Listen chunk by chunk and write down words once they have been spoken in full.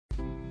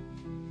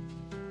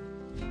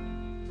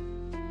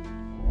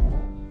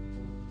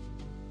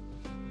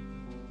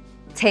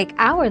Take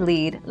our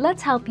lead,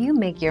 let's help you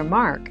make your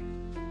mark.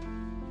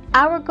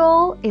 Our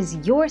goal is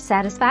your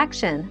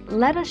satisfaction.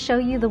 Let us show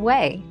you the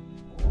way.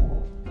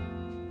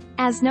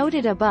 As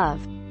noted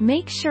above,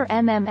 make sure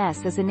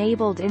MMS is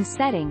enabled in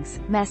Settings,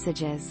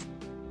 Messages.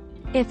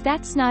 If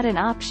that's not an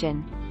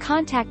option,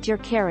 contact your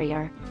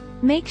carrier.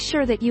 Make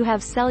sure that you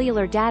have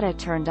cellular data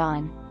turned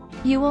on.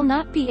 You will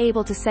not be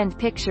able to send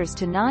pictures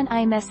to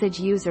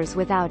non-iMessage users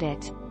without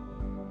it.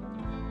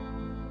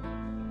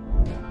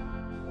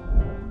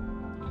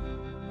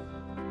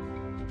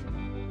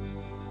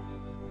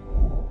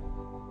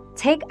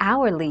 Take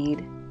our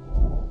lead.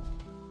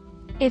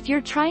 If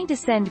you're trying to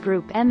send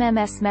group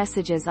MMS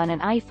messages on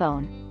an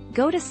iPhone,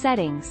 go to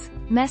Settings,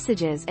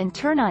 Messages and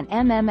turn on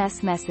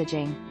MMS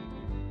Messaging.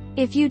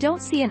 If you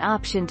don't see an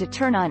option to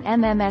turn on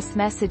MMS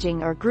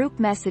Messaging or group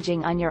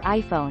messaging on your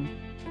iPhone,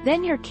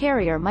 then your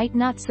carrier might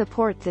not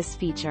support this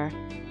feature.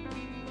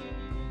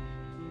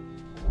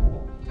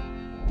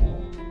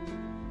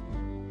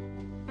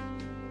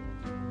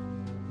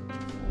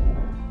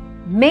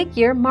 Make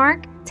your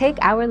mark, take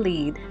our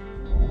lead.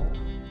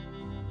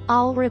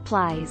 All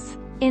replies.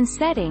 In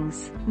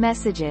Settings,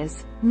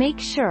 Messages, make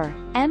sure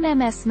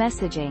MMS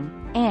Messaging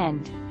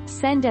and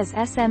Send as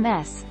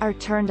SMS are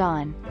turned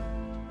on.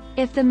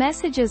 If the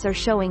messages are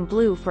showing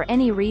blue for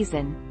any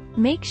reason,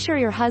 make sure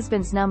your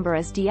husband's number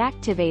is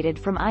deactivated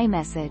from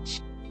iMessage.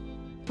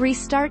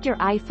 Restart your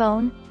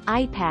iPhone,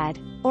 iPad,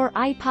 or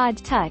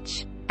iPod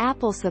Touch,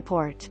 Apple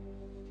support.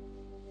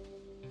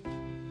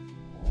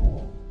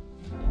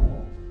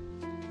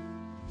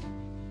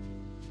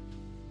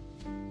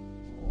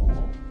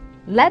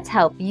 Let's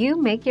help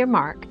you make your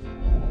mark.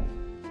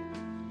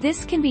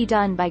 This can be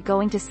done by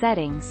going to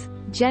Settings,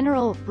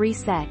 General,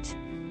 Reset.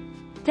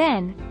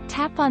 Then,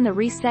 tap on the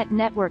Reset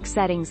Network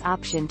Settings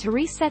option to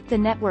reset the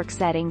network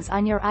settings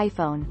on your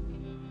iPhone.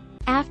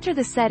 After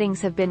the settings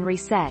have been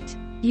reset,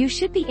 you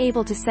should be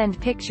able to send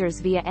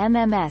pictures via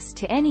MMS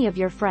to any of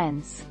your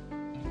friends.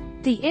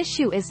 The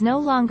issue is no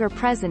longer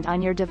present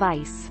on your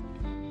device.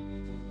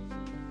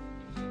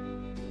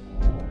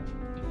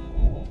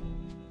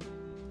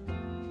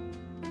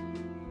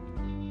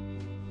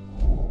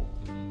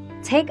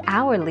 Take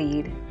our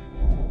lead.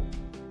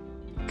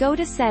 Go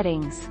to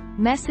Settings,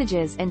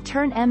 Messages and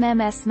turn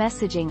MMS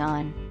Messaging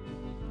on.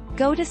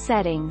 Go to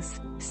Settings,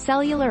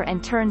 Cellular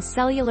and turn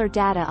cellular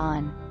data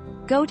on.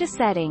 Go to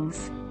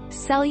Settings,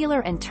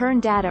 Cellular and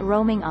turn data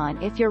roaming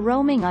on if you're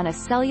roaming on a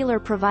cellular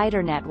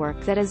provider network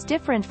that is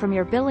different from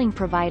your billing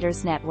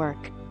provider's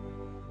network.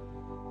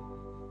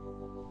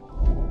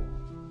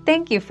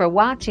 Thank you for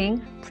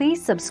watching.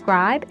 Please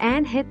subscribe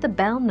and hit the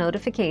bell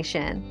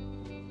notification.